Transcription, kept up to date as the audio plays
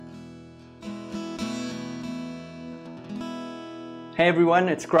Hey everyone,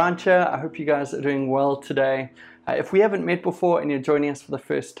 it's Grant here. I hope you guys are doing well today. If we haven't met before and you're joining us for the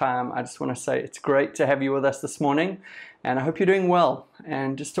first time, I just want to say it's great to have you with us this morning, and I hope you're doing well.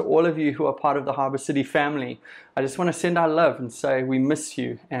 And just to all of you who are part of the Harbour City family, I just want to send our love and say we miss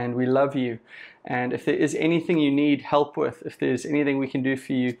you and we love you. And if there is anything you need help with, if there's anything we can do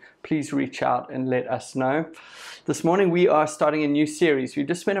for you, please reach out and let us know. This morning we are starting a new series. We've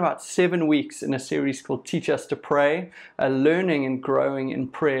just spent about 7 weeks in a series called Teach Us to Pray, learning and growing in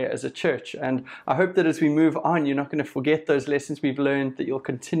prayer as a church. And I hope that as we move on, you're not going to forget those lessons we've learned, that you'll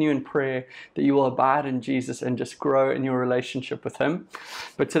continue in prayer, that you will abide in Jesus and just grow in your relationship with Him.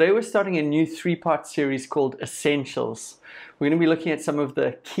 But today we're starting a new 3-part series called Essentials. We're going to be looking at some of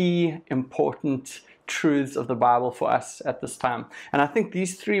the key, important truths of the Bible for us at this time. And I think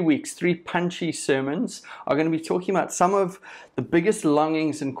these 3 weeks, 3 punchy sermons, are going to be talking about some of the biggest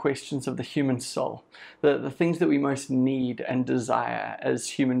longings and questions of the human soul, the things that we most need and desire as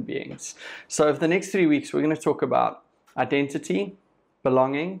human beings. So for the next 3 weeks, we're going to talk about identity,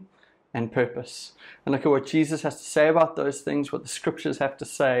 belonging, and purpose. And look at what Jesus has to say about those things, what the scriptures have to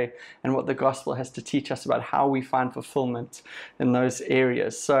say, and what the gospel has to teach us about how we find fulfillment in those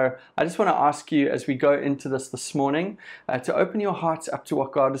areas. So I just want to ask you as we go into this morning to open your hearts up to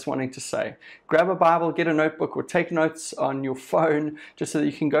what God is wanting to say. Grab a Bible, get a notebook, or take notes on your phone just so that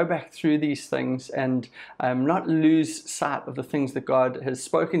you can go back through these things and not lose sight of the things that God has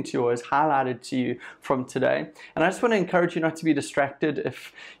spoken to you or has highlighted to you from today. And I just want to encourage you not to be distracted.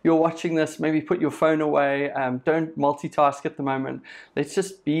 If you're watching this, maybe put your phone away. Don't multitask at the moment. Let's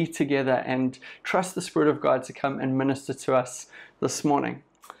just be together and trust the Spirit of God to come and minister to us this morning.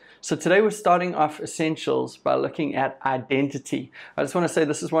 So today we're starting off Essentials by looking at identity. I just want to say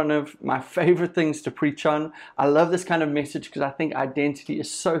this is one of my favorite things to preach on. I love this kind of message because I think identity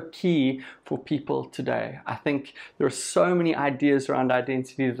is so key for people today. I think there are so many ideas around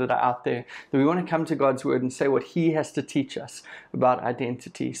identity that are out there that we want to come to God's Word and say what He has to teach us about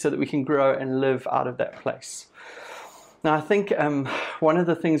identity so that we can grow and live out of that place. Now, I think one of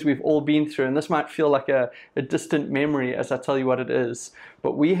the things we've all been through, and this might feel like a distant memory as I tell you what it is,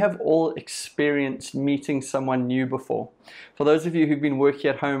 but we have all experienced meeting someone new before. For those of you who've been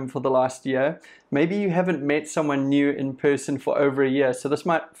working at home for the last year, maybe you haven't met someone new in person for over a year, so this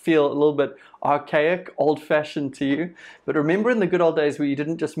might feel a little bit archaic, old-fashioned to you. But remember in the good old days where you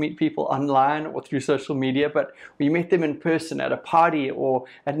didn't just meet people online or through social media, but you met them in person at a party or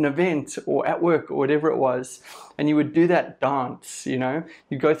at an event or at work or whatever it was, and you would do that dance, you know?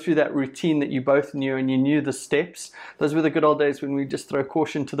 You'd go through that routine that you both knew and you knew the steps. Those were the good old days when we just throw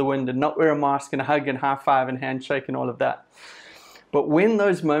caution to the wind and not wear a mask and hug and high five and handshake and all of that. But when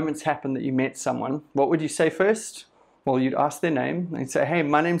those moments happen that you met someone, what would you say first? Well, you'd ask their name. They'd say, hey,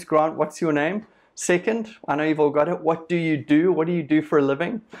 my name's Grant. What's your name? Second, I know you've all got it. What do you do? What do you do for a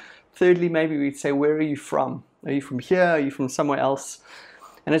living? Thirdly, maybe we'd say, where are you from? Are you from here? Are you from somewhere else?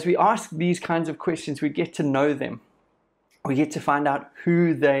 And as we ask these kinds of questions, we get to know them. We get to find out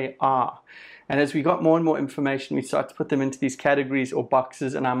who they are. And as we got more and more information, we start to put them into these categories or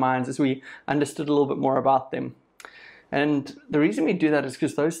boxes in our minds as we understood a little bit more about them. And the reason we do that is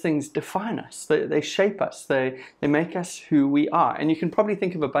because those things define us. They shape us. They make us who we are. And you can probably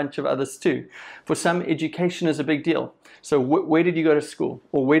think of a bunch of others too. For some, education is a big deal. So where did you go to school?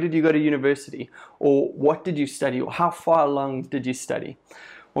 Or where did you go to university? Or what did you study? Or how far along did you study?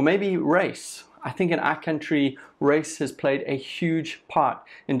 Or maybe race. I think in our country, race has played a huge part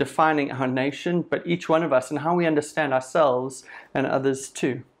in defining our nation, but each one of us and how we understand ourselves and others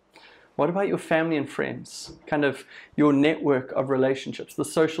too. What about your family and friends? Kind of your network of relationships, the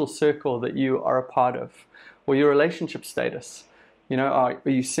social circle that you are a part of, or your relationship status. You know, are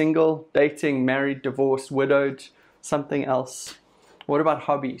you single, dating, married, divorced, widowed, something else? What about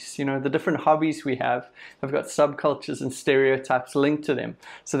hobbies? You know, the different hobbies we have got subcultures and stereotypes linked to them.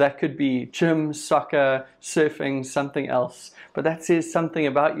 So that could be gym, soccer, surfing, something else. But that says something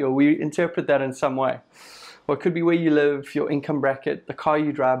about you. We interpret that in some way. Or it could be where you live, your income bracket, the car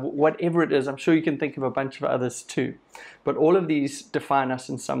you drive, whatever it is. I'm sure you can think of a bunch of others too. But all of these define us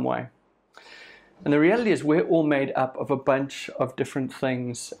in some way. And the reality is we're all made up of a bunch of different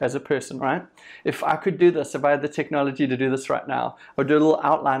things as a person, right? If I could do this, if I had the technology to do this right now, I would do a little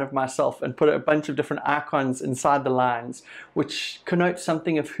outline of myself and put a bunch of different icons inside the lines, which connote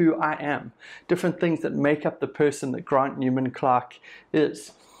something of who I am. Different things that make up the person that Grant Newman Clark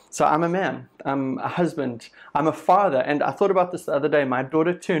is. So I'm a man, I'm a husband, I'm a father, and I thought about this the other day. My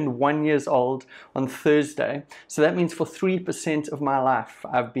daughter turned 1 year old on Thursday, so that means for 3% of my life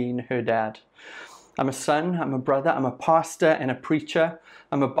I've been her dad. I'm a son, I'm a brother, I'm a pastor and a preacher.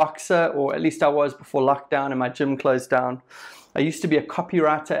 I'm a boxer, or at least I was before lockdown and my gym closed down. I used to be a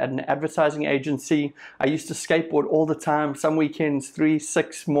copywriter at an advertising agency. I used to skateboard all the time, some weekends, 3,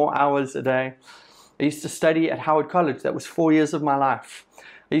 6 more hours a day. I used to study at Howard College. That was 4 years of my life.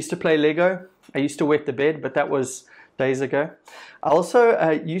 I used to play Lego. I used to wet the bed, but that was days ago. I also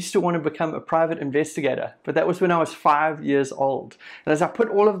used to want to become a private investigator, but that was when I was 5 years old. And as I put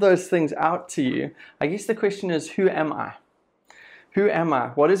all of those things out to you, I guess the question is, who am I? Who am I?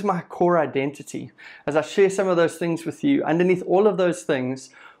 What is my core identity? As I share some of those things with you, underneath all of those things,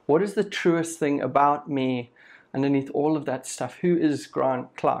 what is the truest thing about me underneath all of that stuff? Who is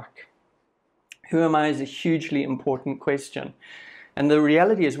Grant Clark? Who am I is a hugely important question. And the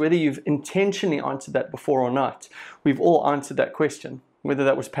reality is, whether you've intentionally answered that before or not, we've all answered that question, whether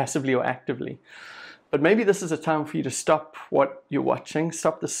that was passively or actively. But maybe this is a time for you to stop what you're watching,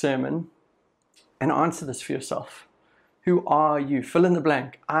 stop the sermon, and answer this for yourself. Who are you? Fill in the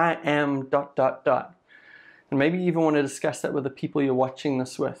blank. I am ... And maybe you even want to discuss that with the people you're watching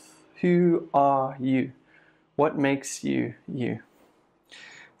this with. Who are you? What makes you you?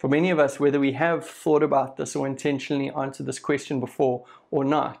 For many of us, whether we have thought about this or intentionally answered this question before or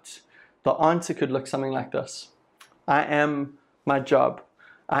not, the answer could look something like this. I am my job.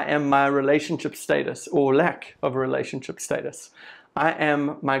 I am my relationship status or lack of a relationship status. I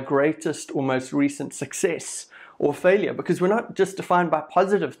am my greatest or most recent success or failure, because we're not just defined by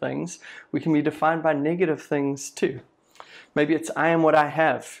positive things, we can be defined by negative things too. Maybe it's I am what I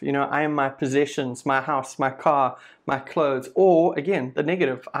have, I am my possessions, my house, my car, my clothes, or again, the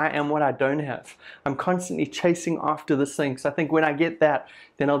negative, I am what I don't have. I'm constantly chasing after this thing, because I think when I get that,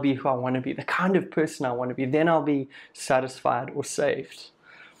 then I'll be who I want to be, the kind of person I want to be, then I'll be satisfied or saved.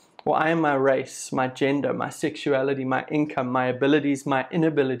 Or I am my race, my gender, my sexuality, my income, my abilities, my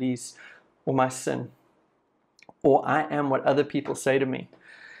inabilities, or my sin. Or I am what other people say to me.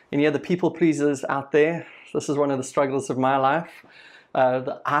 Any other people pleasers out there? This is one of the struggles of my life.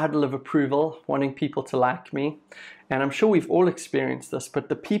 The idol of approval, wanting people to like me. And I'm sure we've all experienced this, but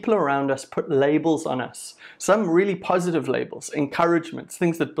the people around us put labels on us. Some really positive labels, encouragements,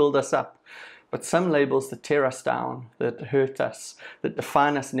 things that build us up. But some labels that tear us down, that hurt us, that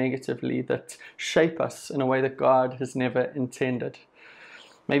define us negatively, that shape us in a way that God has never intended.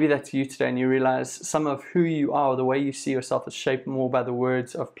 Maybe that's you today, and you realize some of who you are, the way you see yourself, is shaped more by the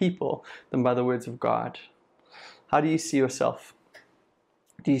words of people than by the words of God. How do you see yourself?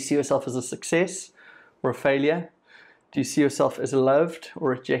 Do you see yourself as a success or a failure? Do you see yourself as loved or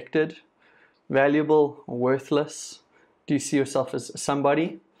rejected, valuable or worthless? Do you see yourself as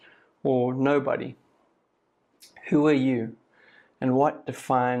somebody or nobody? Who are you, and what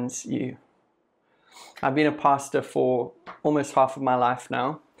defines you? I've been a pastor for almost half of my life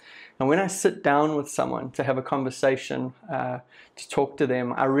now. And when I sit down with someone to have a conversation, to talk to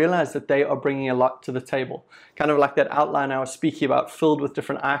them, I realize that they are bringing a lot to the table. Kind of like that outline I was speaking about, filled with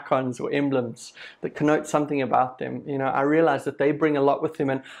different icons or emblems that connote something about them. I realize that they bring a lot with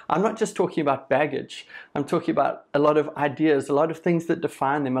them. And I'm not just talking about baggage. I'm talking about a lot of ideas, a lot of things that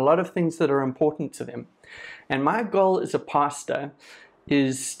define them, a lot of things that are important to them. And my goal as a pastor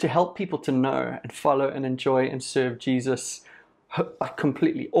is to help people to know and follow and enjoy and serve Jesus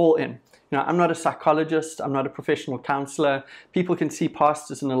completely, all in. I'm not a psychologist, I'm not a professional counselor. People can see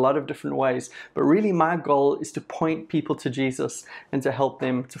pastors in a lot of different ways, but really my goal is to point people to Jesus and to help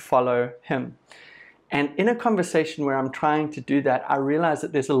them to follow him. And in a conversation where I'm trying to do that, I realize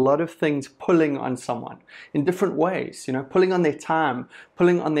that there's a lot of things pulling on someone in different ways, pulling on their time,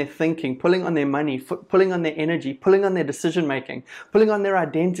 pulling on their thinking, pulling on their money, pulling on their energy, pulling on their decision making, pulling on their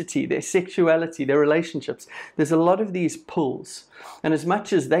identity, their sexuality, their relationships. There's a lot of these pulls. And as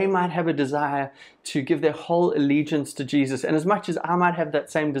much as they might have a desire to give their whole allegiance to Jesus, and as much as I might have that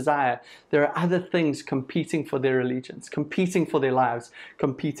same desire, there are other things competing for their allegiance, competing for their lives,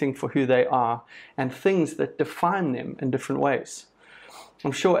 competing for who they are, and things that define them in different ways.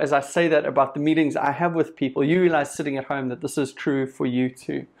 I'm sure as I say that about the meetings I have with people, you realize sitting at home that this is true for you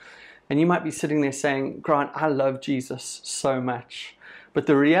too. And you might be sitting there saying, Grant, I love Jesus so much. But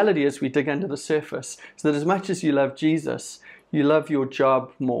the reality is we dig under the surface, so that as much as you love Jesus, you love your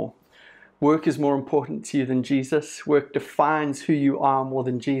job more. Work is more important to you than Jesus. Work defines who you are more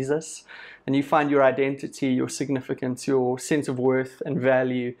than Jesus. And you find your identity, your significance, your sense of worth and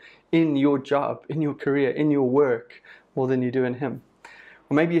value in your job, in your career, in your work, more than you do in him.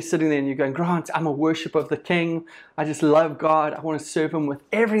 Or maybe you're sitting there and you're going, Grant, I'm a worshiper of the King. I just love God. I want to serve him with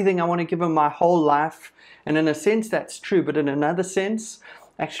everything. I want to give him my whole life. And in a sense, that's true. But in another sense,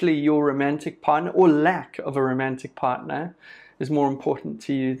 actually your romantic partner or lack of a romantic partner is more important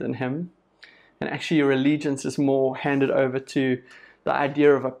to you than him. And actually your allegiance is more handed over to the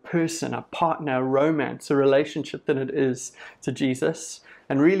idea of a person, a partner, a romance, a relationship than it is to Jesus.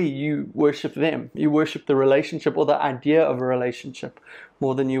 And really you worship them. You worship the relationship or the idea of a relationship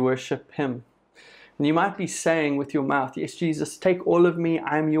more than you worship him. And you might be saying with your mouth, yes, Jesus, take all of me,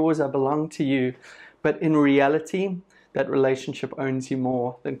 I'm yours, I belong to you. But in reality, that relationship owns you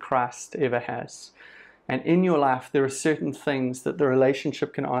more than Christ ever has. And in your life, there are certain things that the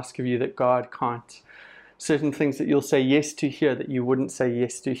relationship can ask of you that God can't. Certain things that you'll say yes to here that you wouldn't say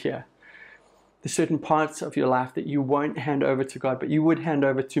yes to here. There's certain parts of your life that you won't hand over to God, but you would hand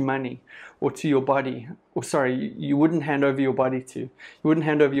over to money or to your body. Or sorry, you wouldn't hand over your body to. You wouldn't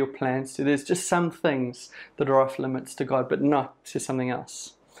hand over your plans to. There's just some things that are off limits to God, but not to something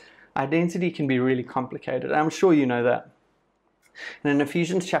else. Identity can be really complicated. I'm sure you know that. And in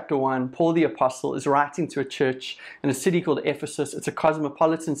Ephesians chapter 1, Paul the Apostle is writing to a church in a city called Ephesus. It's a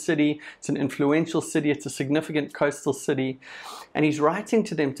cosmopolitan city. It's an influential city. It's a significant coastal city. And he's writing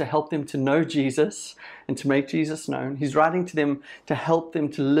to them to help them to know Jesus and to make Jesus known. He's writing to them to help them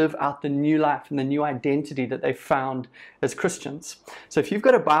to live out the new life and the new identity that they found as Christians. So if you've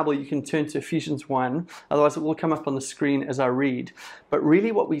got a Bible, you can turn to Ephesians 1. Otherwise, it will come up on the screen as I read. But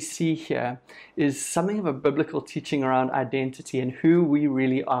really what we see here is something of a biblical teaching around identity and who we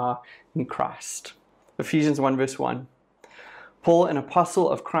really are in Christ. Ephesians 1 verse 1. Paul, an apostle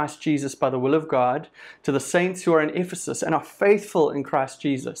of Christ Jesus by the will of God, to the saints who are in Ephesus and are faithful in Christ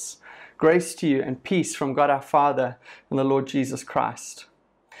Jesus. Grace to you and peace from God our Father and the Lord Jesus Christ.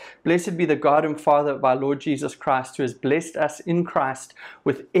 Blessed be the God and Father of our Lord Jesus Christ, who has blessed us in Christ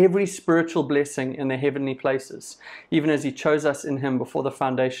with every spiritual blessing in the heavenly places, even as he chose us in him before the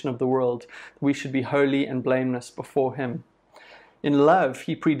foundation of the world, that we should be holy and blameless before him. In love,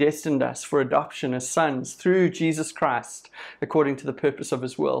 he predestined us for adoption as sons through Jesus Christ, according to the purpose of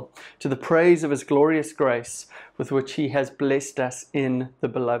his will, to the praise of his glorious grace, with which he has blessed us in the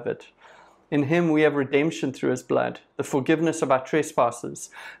Beloved. In him we have redemption through his blood, the forgiveness of our trespasses,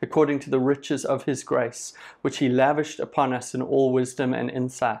 according to the riches of his grace, which he lavished upon us in all wisdom and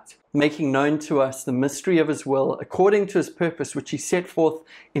insight, making known to us the mystery of his will, according to his purpose, which he set forth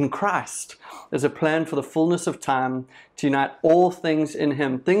in Christ, as a plan for the fullness of time, to unite all things in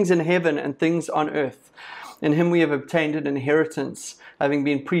him, things in heaven and things on earth. In him we have obtained an inheritance, having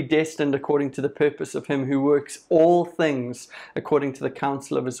been predestined according to the purpose of him who works all things according to the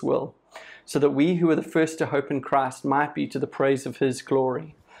counsel of his will, so that we who were the first to hope in Christ might be to the praise of his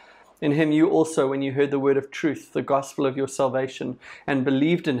glory. In him you also, when you heard the word of truth, the gospel of your salvation, and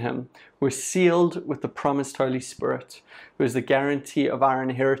believed in him, were sealed with the promised Holy Spirit, who is the guarantee of our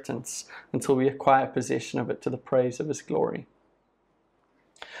inheritance until we acquire possession of it to the praise of his glory.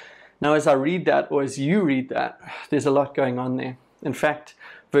 Now, as I read that, or as you read that, there's a lot going on there. In fact,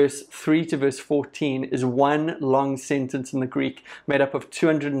 verse 3 to verse 14 is one long sentence in the Greek made up of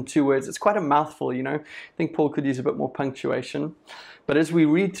 202 words. It's quite a mouthful, you know. I think Paul could use a bit more punctuation. But as we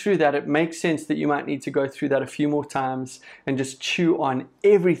read through that, it makes sense that you might need to go through that a few more times and just chew on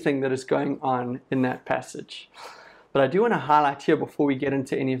everything that is going on in that passage. But I do want to highlight here before we get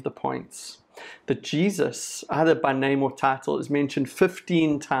into any of the points that Jesus, either by name or title, is mentioned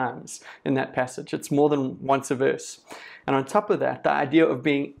 15 times in that passage. It's more than once a verse. And on top of that, the idea of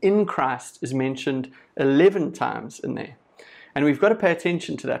being in Christ is mentioned 11 times in there. And we've got to pay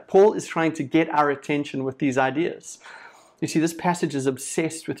attention to that. Paul is trying to get our attention with these ideas. You see, this passage is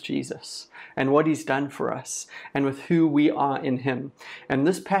obsessed with Jesus and what he's done for us and with who we are in him. And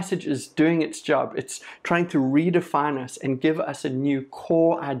this passage is doing its job. It's trying to redefine us and give us a new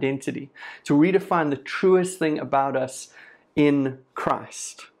core identity, to redefine the truest thing about us in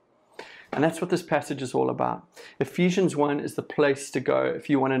Christ. And that's what this passage is all about. Ephesians 1 is the place to go if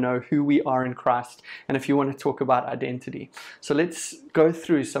you want to know who we are in Christ and if you want to talk about identity. So let's go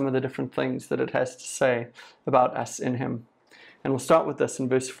through some of the different things that it has to say about us in him. And we'll start with this in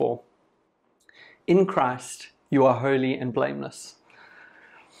verse 4. In Christ, you are holy and blameless.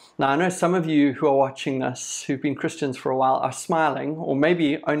 Now, I know some of you who are watching this, who've been Christians for a while, are smiling, or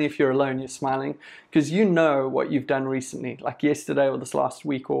maybe only if you're alone, you're smiling, because you know what you've done recently, like yesterday or this last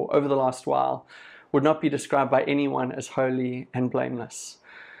week or over the last while, would not be described by anyone as holy and blameless.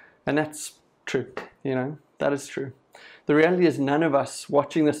 And that's true, you know, that is true. The reality is none of us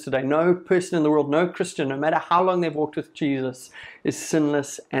watching this today, no person in the world, no Christian, no matter how long they've walked with Jesus, is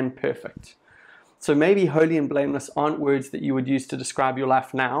sinless and perfect. So maybe holy and blameless aren't words that you would use to describe your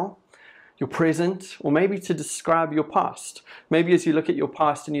life now. your present, or maybe to describe your past. Maybe as you look at your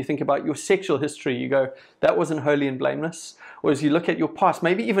past and you think about your sexual history, you go, that wasn't holy and blameless. Or as you look at your past,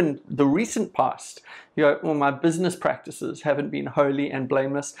 maybe even the recent past, you go, well, my business practices haven't been holy and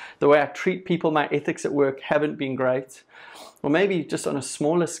blameless. The way I treat people, my ethics at work haven't been great. Or maybe just on a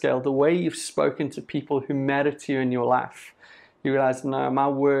smaller scale, the way you've spoken to people who matter to you in your life. You realize, no, my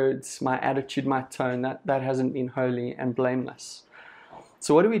words, my attitude, my tone, that hasn't been holy and blameless.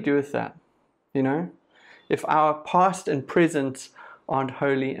 So what do we do with that? You know, if our past and present aren't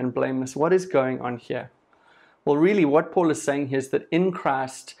holy and blameless, what is going on here? Well, really what Paul is saying here is that in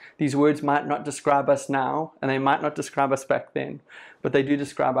Christ, these words might not describe us now, and they might not describe us back then, but they do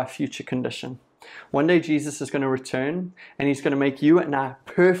describe our future condition. One day Jesus is going to return, and he's going to make you and I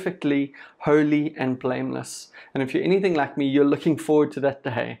perfectly holy and blameless. And if you're anything like me, you're looking forward to that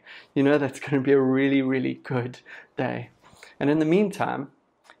day. You know that's going to be a really, really good day. And in the meantime,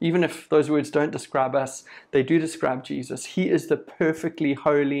 even if those words don't describe us, they do describe Jesus. He is the perfectly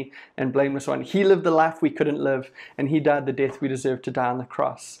holy and blameless one. He lived the life we couldn't live, and he died the death we deserve to die on the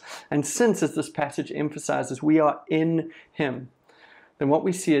cross. And since, as this passage emphasizes, we are in him, then what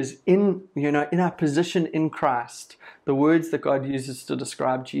we see is in our position in Christ, the words that God uses to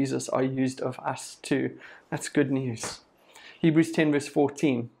describe Jesus are used of us too. That's good news. Hebrews 10 verse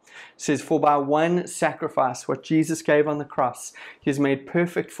 14 says, for by one sacrifice, what Jesus gave on the cross, he has made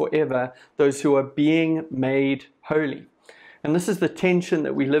perfect forever those who are being made holy. And this is the tension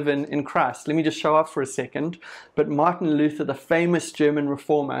that we live in Christ. Let me just show off for a second. But Martin Luther, the famous German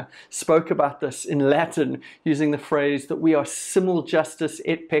reformer, spoke about this in Latin using the phrase that we are simul justus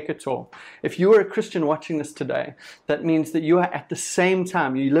et peccator. If you are a Christian watching this today, that means that you are at the same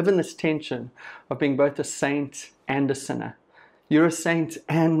time, you live in this tension of being both a saint and a sinner. You're a saint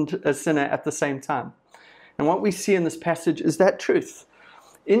and a sinner at the same time. And what we see in this passage is that truth.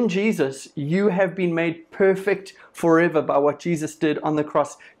 In Jesus, you have been made perfect forever by what Jesus did on the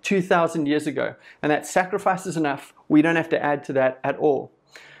cross 2,000 years ago. And that sacrifice is enough. We don't have to add to that at all.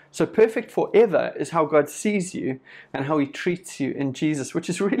 So perfect forever is how God sees you and how he treats you in Jesus, which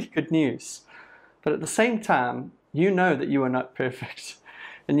is really good news. But at the same time, you know that you are not perfect.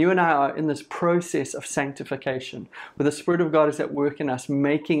 And you and I are in this process of sanctification, where the Spirit of God is at work in us,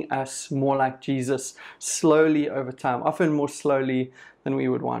 making us more like Jesus slowly over time, often more slowly than we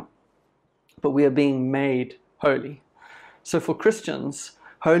would want. But we are being made holy. So for Christians,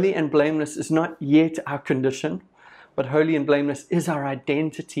 holy and blameless is not yet our condition, but holy and blameless is our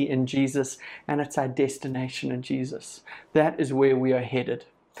identity in Jesus, and it's our destination in Jesus. That is where we are headed.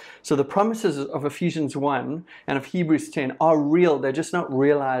 So the promises of Ephesians 1 and of Hebrews 10 are real. They're just not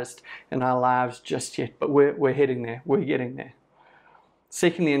realized in our lives just yet, but we're heading there. We're getting there.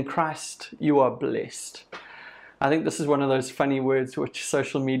 Secondly, in Christ, you are blessed. I think this is one of those funny words which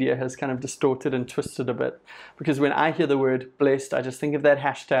social media has kind of distorted and twisted a bit. Because when I hear the word blessed, I just think of that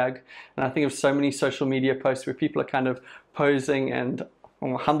hashtag. And I think of so many social media posts where people are kind of posing and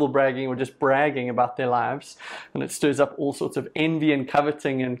humble bragging or just bragging about their lives. And it stirs up all sorts of envy and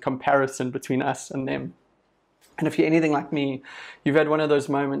coveting and comparison between us and them. And if you're anything like me, you've had one of those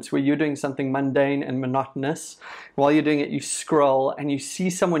moments where you're doing something mundane and monotonous. While you're doing it, you scroll and you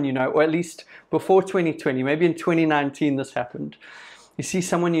see someone you know, or at least before 2020, maybe in 2019 this happened. You see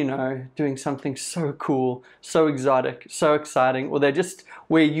someone you know doing something so cool, so exotic, so exciting, or they're just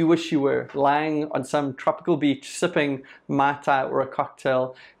where you wish you were, lying on some tropical beach, sipping Mai Tai or a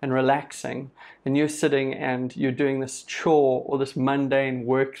cocktail and relaxing. And you're sitting and you're doing this chore or this mundane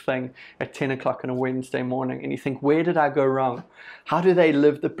work thing at 10 o'clock on a Wednesday morning. And you think, where did I go wrong? How do they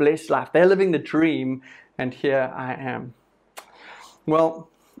live the blessed life? They're living the dream, and here I am. Well,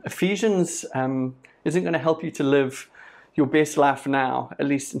 Ephesians isn't going to help you to live your best life now, at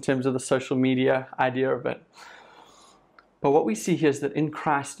least in terms of the social media idea of it. But what we see here is that in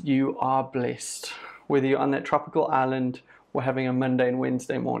Christ you are blessed, whether you're on that tropical island or having a mundane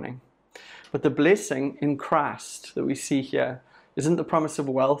Wednesday morning. But the blessing in Christ that we see here isn't the promise of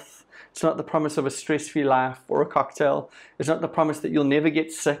wealth. It's not the promise of a stress-free life or a cocktail. It's not the promise that you'll never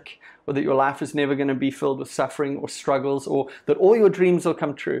get sick or that your life is never going to be filled with suffering or struggles or that all your dreams will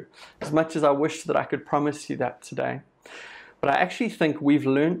come true, as much as I wish that I could promise you that today. But I actually think we've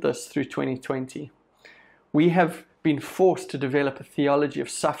learned this through 2020. We have been forced to develop a theology of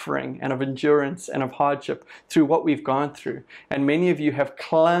suffering and of endurance and of hardship through what we've gone through. And many of you have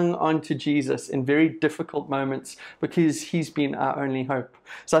clung on to Jesus in very difficult moments because he's been our only hope.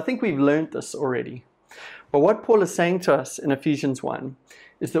 So I think we've learned this already. But what Paul is saying to us in Ephesians 1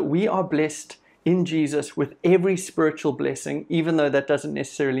 is that we are blessed in Jesus with every spiritual blessing, even though that doesn't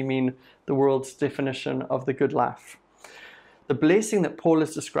necessarily mean the world's definition of the good life. The blessing that Paul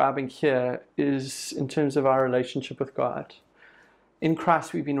is describing here is in terms of our relationship with God. In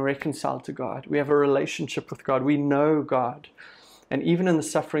Christ, we've been reconciled to God. We have a relationship with God. We know God. And even in the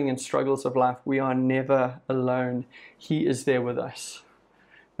suffering and struggles of life, we are never alone. He is there with us.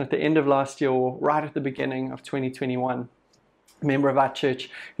 At the end of last year, or right at the beginning of 2021, a member of our church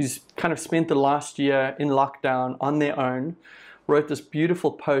who's kind of spent the last year in lockdown on their own wrote this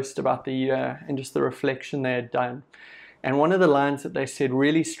beautiful post about the year and just the reflection they had done. And one of the lines that they said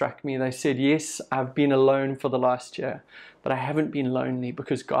really struck me. They said, yes, I've been alone for the last year, but I haven't been lonely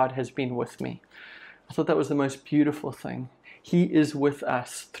because God has been with me. I thought that was the most beautiful thing. He is with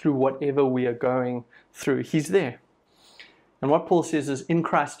us through whatever we are going through. He's there. And what Paul says is, in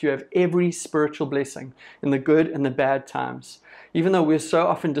Christ you have every spiritual blessing in the good and the bad times. Even though we're so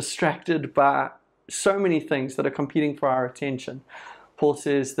often distracted by so many things that are competing for our attention, Paul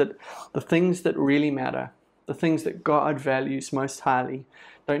says that the things that really matter, the things that God values most highly,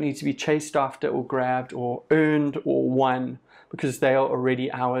 don't need to be chased after or grabbed or earned or won, because they are already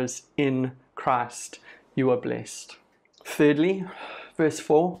ours in Christ. You are blessed. Thirdly, verse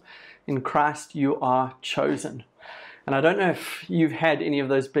 4, in Christ you are chosen. And I don't know if you've had any of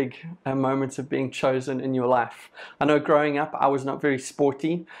those big moments of being chosen in your life. I know growing up, I was not very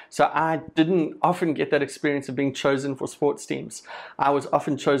sporty, so I didn't often get that experience of being chosen for sports teams. I was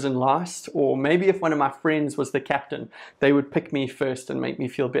often chosen last, or maybe if one of my friends was the captain, they would pick me first and make me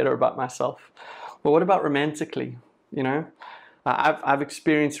feel better about myself. But what about romantically? You know, I've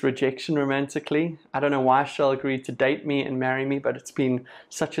experienced rejection romantically. I don't know why Shell agreed to date me and marry me, but it's been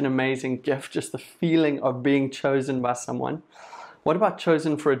such an amazing gift, just the feeling of being chosen by someone. What about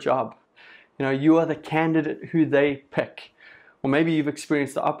chosen for a job? You know, you are the candidate who they pick. Or maybe you've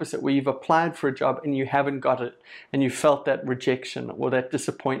experienced the opposite, where you've applied for a job and you haven't got it, and you felt that rejection or that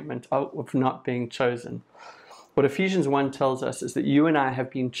disappointment of not being chosen. What Ephesians 1 tells us is that you and I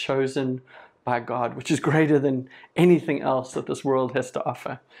have been chosen by God, which is greater than anything else that this world has to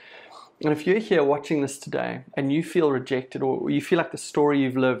offer. And if you're here watching this today and you feel rejected, or you feel like the story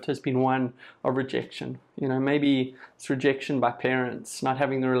you've lived has been one of rejection, you know, maybe it's rejection by parents, not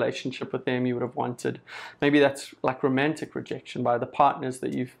having the relationship with them you would have wanted. Maybe that's like romantic rejection by the partners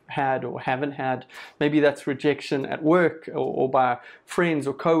that you've had or haven't had. Maybe that's rejection at work or by friends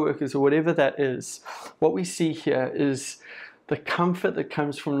or co-workers or whatever that is. What we see here is the comfort that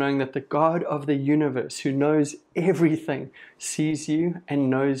comes from knowing that the God of the universe, who knows everything, sees you and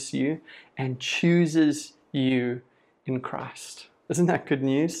knows you and chooses you in Christ. Isn't that good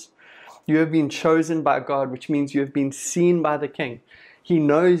news? You have been chosen by God, which means you have been seen by the King. He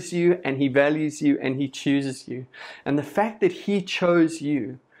knows you and He values you and He chooses you. And the fact that He chose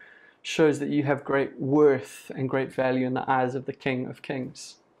you shows that you have great worth and great value in the eyes of the King of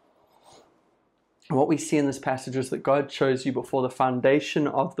Kings. And what we see in this passage is that God chose you before the foundation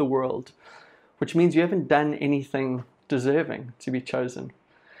of the world, which means you haven't done anything deserving to be chosen.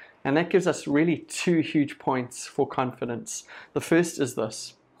 And that gives us really two huge points for confidence. The first is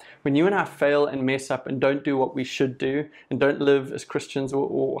this: when you and I fail and mess up and don't do what we should do and don't live as Christians,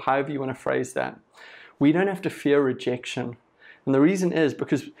 or however you want to phrase that, we don't have to fear rejection. And the reason is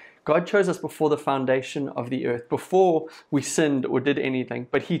because God chose us before the foundation of the earth, before we sinned or did anything,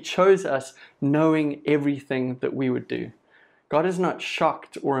 but He chose us knowing everything that we would do. God is not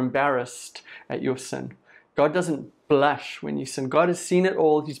shocked or embarrassed at your sin. God doesn't blush when you sin. God has seen it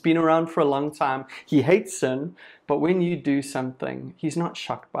all. He's been around for a long time. He hates sin, but when you do something, He's not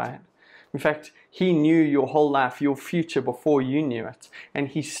shocked by it. In fact, He knew your whole life, your future, before you knew it, and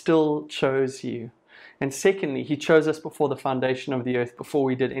He still chose you. And secondly, He chose us before the foundation of the earth, before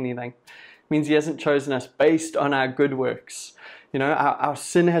we did anything. It means He hasn't chosen us based on our good works. You know, our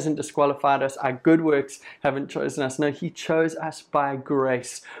sin hasn't disqualified us. Our good works haven't chosen us. No, He chose us by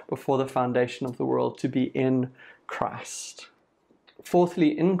grace before the foundation of the world to be in Christ.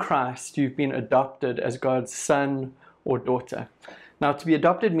 Fourthly, in Christ, you've been adopted as God's son or daughter. Now, to be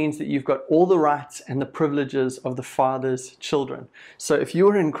adopted means that you've got all the rights and the privileges of the Father's children. So if you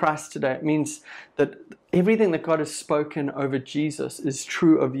are in Christ today, it means that everything that God has spoken over Jesus is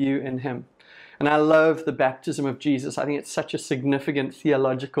true of you in Him. And I love the baptism of Jesus. I think it's such a significant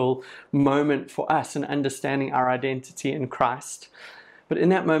theological moment for us in understanding our identity in Christ. But in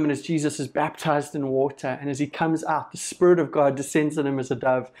that moment, as Jesus is baptized in water, and as He comes out, the Spirit of God descends on Him as a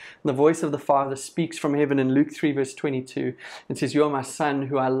dove, and the voice of the Father speaks from heaven in Luke 3 verse 22, and says, "You are my Son,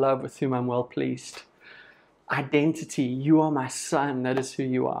 who I love, with whom I'm well pleased." Identity: you are my Son, that is who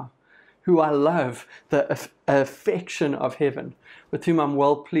you are. Who I love, the affection of heaven, with whom I'm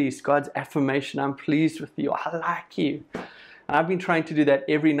well pleased, God's affirmation: I'm pleased with you, I like you. And I've been trying to do that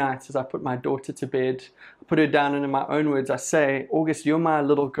every night as I put my daughter to bed. I put her down, and in my own words, I say, August, you're my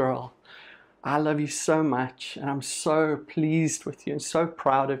little girl. I love you so much, and I'm so pleased with you and so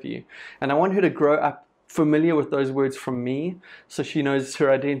proud of you. And I want her to grow up familiar with those words from me, so she knows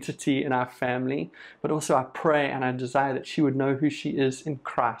her identity in our family. But also I pray and I desire that she would know who she is in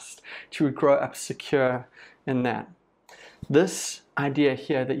Christ. She would grow up secure in that. This idea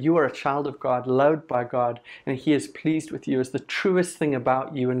here that you are a child of God, loved by God, and He is pleased with you is the truest thing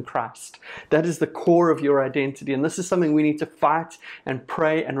about you in Christ. That is the core of your identity, and this is something we need to fight and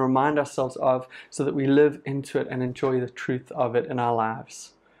pray and remind ourselves of so that we live into it and enjoy the truth of it in our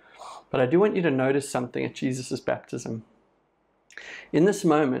lives. But I do want you to notice something at Jesus' baptism. In this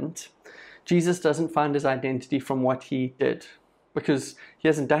moment, Jesus doesn't find His identity from what He did, because He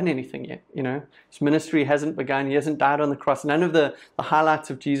hasn't done anything yet. His ministry hasn't begun. He hasn't died on the cross. None of the highlights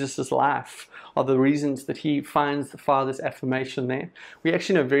of Jesus' life are the reasons that He finds the Father's affirmation there. We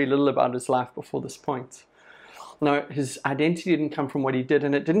actually know very little about His life before this point. No, His identity didn't come from what He did,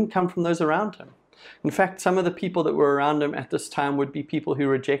 and it didn't come from those around Him. In fact, some of the people that were around Him at this time would be people who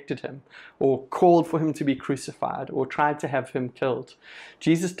rejected Him, or called for Him to be crucified, or tried to have Him killed.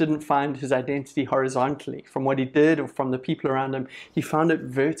 Jesus didn't find His identity horizontally from what He did or from the people around Him. He found it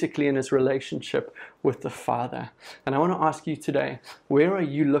vertically in His relationship with the Father. And I want to ask you today, where are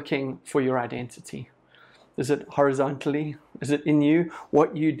you looking for your identity? Is it horizontally? Is it in you?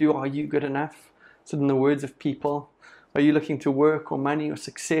 What you do, are you good enough? Is it in the words of people? Are you looking to work or money or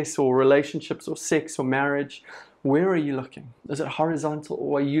success or relationships or sex or marriage? Where are you looking? Is it horizontal,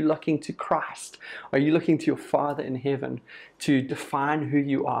 or are you looking to Christ? Are you looking to your Father in heaven to define who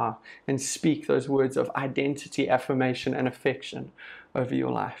you are and speak those words of identity, affirmation, and affection over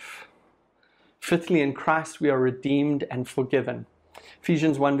your life? Fifthly, in Christ we are redeemed and forgiven.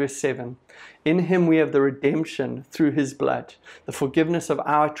 Ephesians 1 verse 7. In Him we have the redemption through His blood, the forgiveness of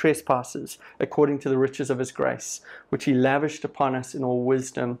our trespasses, according to the riches of His grace, which He lavished upon us in all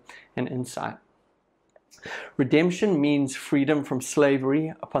wisdom and insight. Redemption means freedom from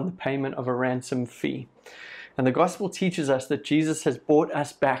slavery upon the payment of a ransom fee. And the gospel teaches us that Jesus has bought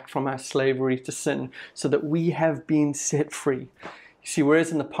us back from our slavery to sin so that we have been set free. You see,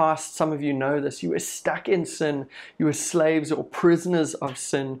 whereas in the past, some of you know this, you were stuck in sin, you were slaves or prisoners of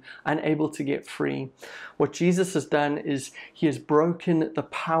sin, unable to get free. What Jesus has done is He has broken the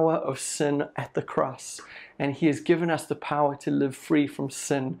power of sin at the cross, and He has given us the power to live free from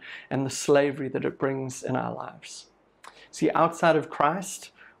sin and the slavery that it brings in our lives. See, outside of Christ,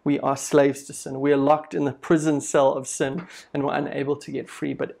 we are slaves to sin. We are locked in the prison cell of sin, and we're unable to get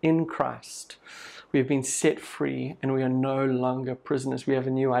free. But in Christ, we have been set free, and we are no longer prisoners. We have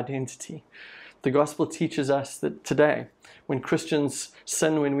a new identity. The gospel teaches us that today, when Christians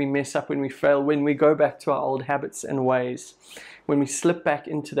sin, when we mess up, when we fail, when we go back to our old habits and ways, when we slip back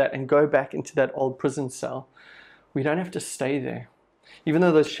into that and go back into that old prison cell, we don't have to stay there. Even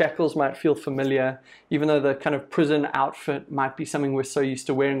though those shackles might feel familiar, even though the kind of prison outfit might be something we're so used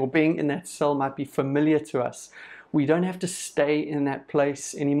to wearing, or being in that cell might be familiar to us, we don't have to stay in that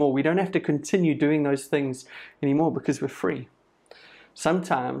place anymore. We don't have to continue doing those things anymore because we're free.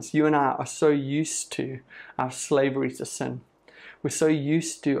 Sometimes you and I are so used to our slavery to sin. We're so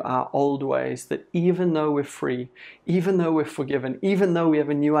used to our old ways that even though we're free, even though we're forgiven, even though we have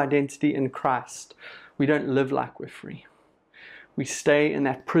a new identity in Christ, we don't live like we're free. We stay in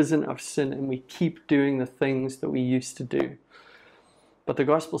that prison of sin and we keep doing the things that we used to do. But the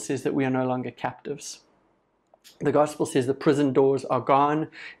gospel says that we are no longer captives. The gospel says the prison doors are gone.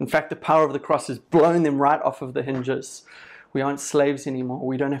 In fact, the power of the cross has blown them right off of the hinges. We aren't slaves anymore.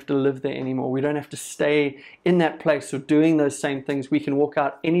 We don't have to live there anymore. We don't have to stay in that place or doing those same things. We can walk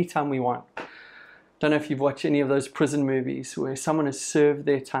out anytime we want. Don't know if you've watched any of those prison movies where someone has served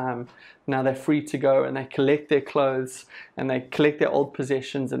their time. Now they're free to go and they collect their clothes and they collect their old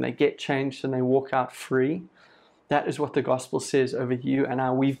possessions and they get changed and they walk out free. That is what the gospel says over you and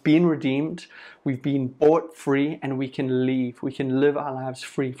I. We've been redeemed, we've been bought free, and we can leave. We can live our lives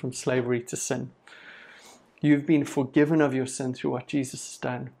free from slavery to sin. You've been forgiven of your sin through what Jesus has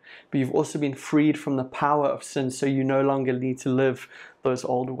done, but you've also been freed from the power of sin, so you no longer need to live those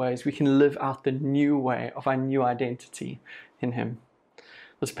old ways. We can live out the new way of our new identity in Him.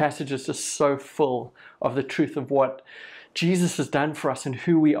 This passage is just so full of the truth of what Jesus has done for us and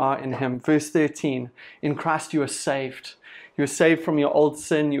who we are in Him. Verse 13, in Christ you are saved. You are saved from your old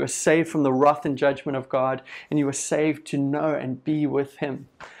sin. You are saved from the wrath and judgment of God. And you are saved to know and be with Him.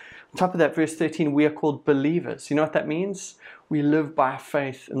 On top of that, verse 13, we are called believers. You know what that means? We live by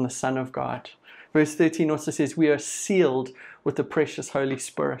faith in the Son of God. Verse 13 also says we are sealed with the precious Holy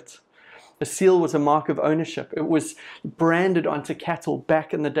Spirit. The seal was a mark of ownership. It was branded onto cattle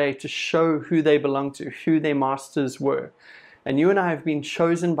back in the day to show who they belonged to, who their masters were. And you and I have been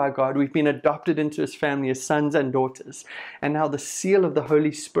chosen by God. We've been adopted into His family as sons and daughters. And now the seal of the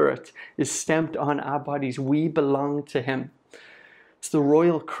Holy Spirit is stamped on our bodies. We belong to Him. It's the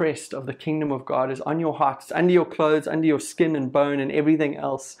royal crest of the kingdom of God is on your heart. It's under your clothes, under your skin and bone and everything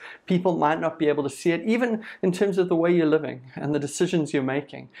else. People might not be able to see it, even in terms of the way you're living and the decisions you're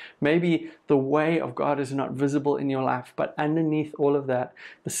making. Maybe the way of God is not visible in your life, but underneath all of that,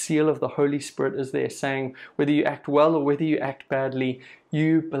 the seal of the Holy Spirit is there saying, whether you act well or whether you act badly,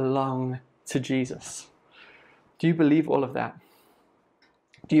 you belong to Jesus. Do you believe all of that?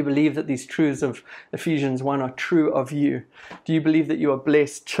 Do you believe that these truths of Ephesians 1 are true of you? Do you believe that you are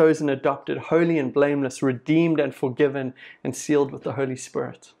blessed, chosen, adopted, holy and blameless, redeemed and forgiven, and sealed with the Holy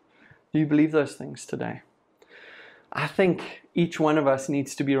Spirit? Do you believe those things today? I think each one of us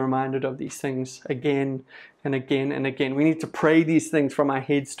needs to be reminded of these things again and again and again. We need to pray these things from our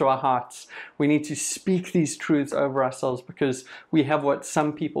heads to our hearts. We need to speak these truths over ourselves because we have what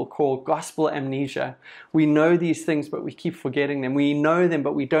some people call gospel amnesia. We know these things, but we keep forgetting them. We know them,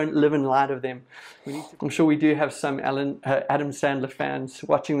 but we don't live in light of them. I'm sure we do have some Adam Sandler fans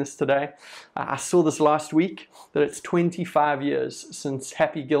watching this today. I saw this last week that it's 25 years since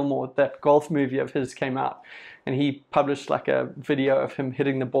Happy Gilmore, that golf movie of his, came out. And he published like a video of him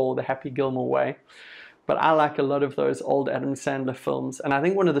hitting the ball the Happy Gilmore way. But I like a lot of those old Adam Sandler films. And I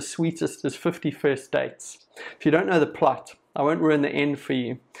think one of the sweetest is 50 First Dates. If you don't know the plot, I won't ruin the end for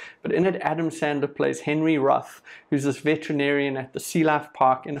you. But in it, Adam Sandler plays Henry Roth, who's this veterinarian at the Sea Life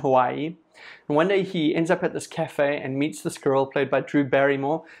Park in Hawaii. And one day he ends up at this cafe and meets this girl played by Drew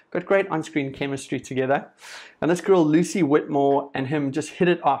Barrymore. Got great on-screen chemistry together. And this girl, Lucy Whitmore, and him just hit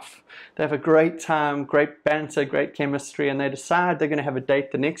it off. They have a great time, great banter, great chemistry, and they decide they're going to have a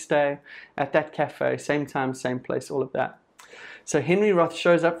date the next day at that cafe, same time, same place, all of that. So Henry Roth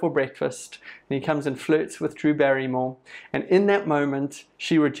shows up for breakfast, and he comes and flirts with Drew Barrymore. And in that moment,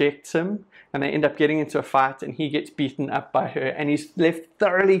 she rejects him, and they end up getting into a fight, and he gets beaten up by her, and he's left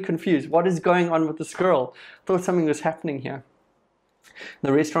thoroughly confused. What is going on with this girl? Thought something was happening here.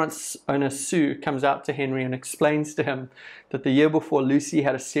 The restaurant's owner, Sue, comes out to Henry and explains to him that the year before, Lucy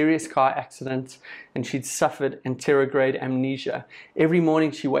had a serious car accident and she'd suffered anterograde amnesia. Every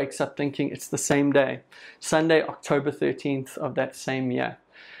morning she wakes up thinking it's the same day, Sunday, October 13th of that same year.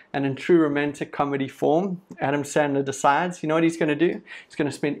 And in true romantic comedy form, Adam Sandler decides, you know what he's going to do? He's going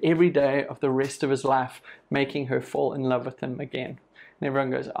to spend every day of the rest of his life making her fall in love with him again. And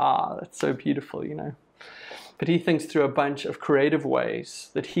everyone goes, that's so beautiful, you know. But he thinks through a bunch of creative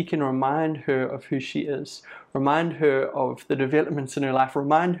ways that he can remind her of who she is, remind her of the developments in her life,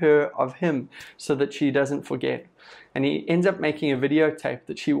 remind her of him so that she doesn't forget. And he ends up making a videotape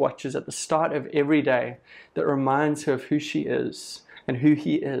that she watches at the start of every day that reminds her of who she is and who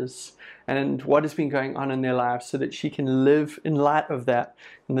he is and what has been going on in their lives so that she can live in light of that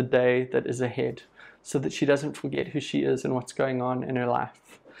in the day that is ahead, so that she doesn't forget who she is and what's going on in her life.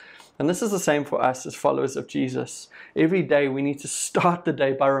 And this is the same for us as followers of Jesus. Every day we need to start the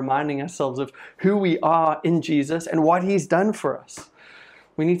day by reminding ourselves of who we are in Jesus and what He's done for us.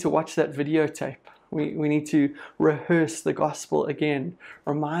 We need to watch that videotape. We need to rehearse the gospel again,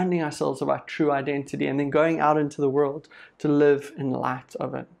 reminding ourselves of our true identity and then going out into the world to live in light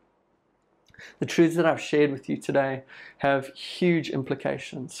of it. The truths that I've shared with you today have huge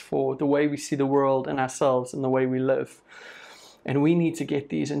implications for the way we see the world and ourselves and the way we live. And we need to get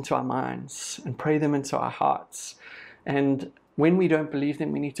these into our minds and pray them into our hearts. And when we don't believe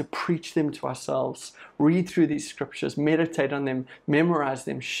them, we need to preach them to ourselves, read through these scriptures, meditate on them, memorize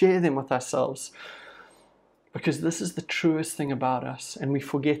them, share them with ourselves. Because this is the truest thing about us, and we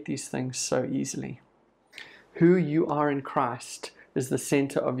forget these things so easily. Who you are in Christ is the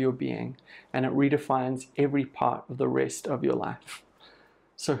center of your being, and it redefines every part of the rest of your life.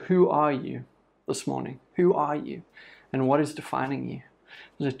 So who are you this morning? Who are you? And what is defining you?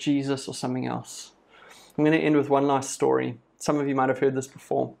 Is it Jesus or something else? I'm going to end with one last story. Some of you might have heard this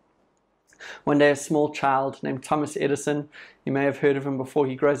before. One day, a small child named Thomas Edison, you may have heard of him before,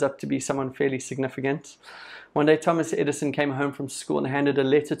 he grows up to be someone fairly significant. One day, Thomas Edison came home from school and handed a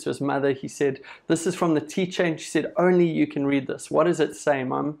letter to his mother. He said, "This is from the teacher," and she said, "Only you can read this. What does it say,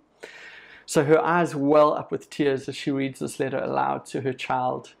 Mum?" So her eyes well up with tears as she reads this letter aloud to her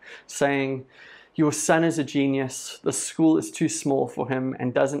child, saying, "Your son is a genius. The school is too small for him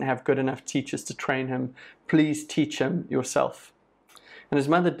and doesn't have good enough teachers to train him. Please teach him yourself." And his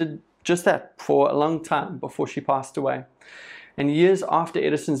mother did just that for a long time before she passed away. And years after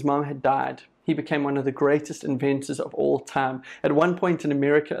Edison's mom had died, He became one of the greatest inventors of all time. At one point in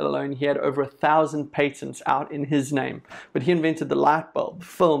America alone, he had over 1,000 patents out in his name. But he invented the light bulb,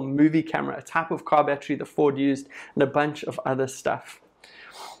 film, movie camera, a type of car battery the Ford used, and a bunch of other stuff.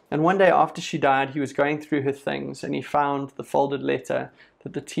 And one day after she died, he was going through her things, and he found the folded letter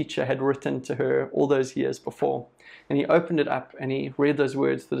that the teacher had written to her all those years before. And he opened it up, and he read those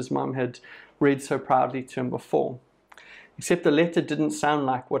words that his mom had read so proudly to him before. Except the letter didn't sound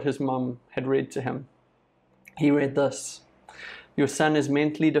like what his mom had read to him. He read this: "Your son is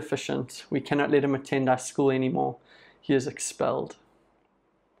mentally deficient. We cannot let him attend our school anymore. He is expelled."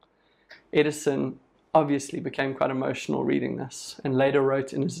 Edison obviously became quite emotional reading this, and later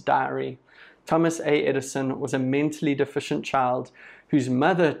wrote in his diary, "Thomas A. Edison was a mentally deficient child whose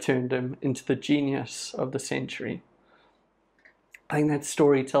mother turned him into the genius of the century." I think that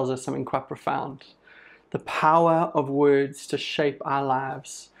story tells us something quite profound. The power of words to shape our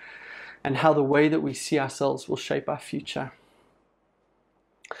lives, and how the way that we see ourselves will shape our future.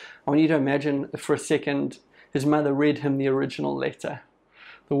 I want you to imagine for a second his mother read him the original letter,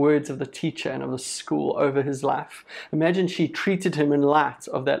 the words of the teacher and of the school over his life. Imagine she treated him in light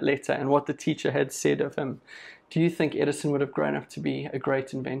of that letter and what the teacher had said of him. Do you think Edison would have grown up to be a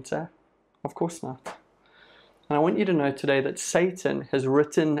great inventor? Of course not. And I want you to know today that Satan has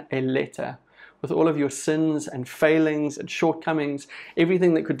written a letter with all of your sins and failings and shortcomings,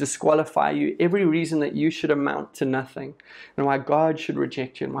 everything that could disqualify you, every reason that you should amount to nothing, and why God should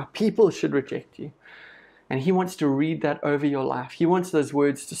reject you and why people should reject you. And he wants to read that over your life. He wants those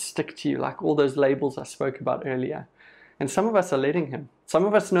words to stick to you, like all those labels I spoke about earlier. And some of us are letting him. Some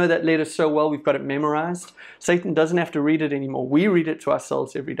of us know that letter so well, we've got it memorized. Satan doesn't have to read it anymore. We read it to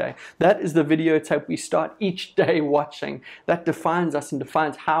ourselves every day. That is the videotape we start each day watching. That defines us and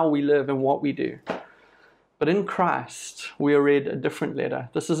defines how we live and what we do. But in Christ, we are read a different letter.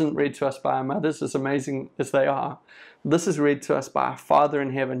 This isn't read to us by our mothers, as amazing as they are. This is read to us by our Father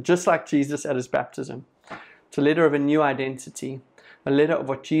in heaven, just like Jesus at his baptism. It's a letter of a new identity, a letter of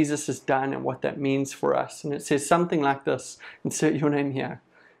what Jesus has done and what that means for us. And it says something like this. Insert your name here.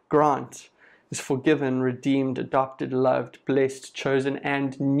 Grant is forgiven, redeemed, adopted, loved, blessed, chosen,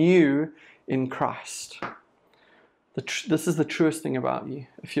 and new in Christ. This is the truest thing about you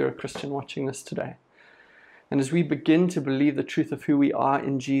if you're a Christian watching this today. And as we begin to believe the truth of who we are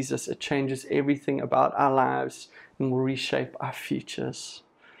in Jesus, it changes everything about our lives and will reshape our futures.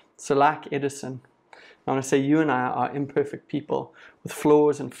 So like Edison, I want to say you and I are imperfect people with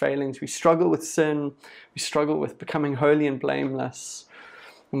flaws and failings. We struggle with sin. We struggle with becoming holy and blameless.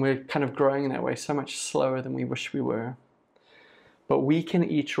 And we're kind of growing in that way so much slower than we wish we were. But we can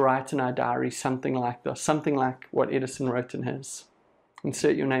each write in our diary something like this, something like what Edison wrote in his.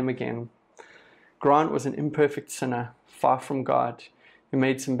 Insert your name again. Grant was an imperfect sinner, far from God, who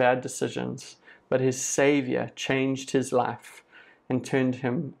made some bad decisions, but his Savior changed his life and turned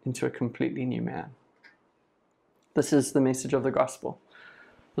him into a completely new man. This is the message of the gospel.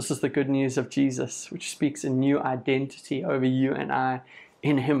 This is the good news of Jesus, which speaks a new identity over you and I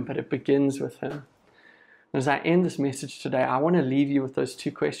in him, but it begins with him. And as I end this message today, I want to leave you with those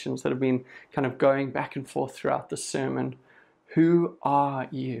two questions that have been kind of going back and forth throughout the sermon. Who are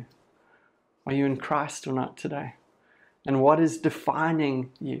you? Are you in Christ or not today? And what is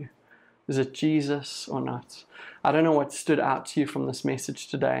defining you? Is it Jesus or not? I don't know what stood out to you from this message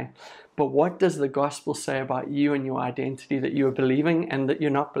today, but what does the gospel say about you and your identity that you are believing and that you're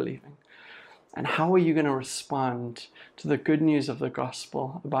not believing? And how are you going to respond to the good news of the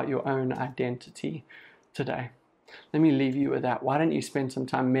gospel about your own identity today? Let me leave you with that. Why don't you spend some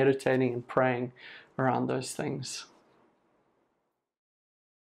time meditating and praying around those things?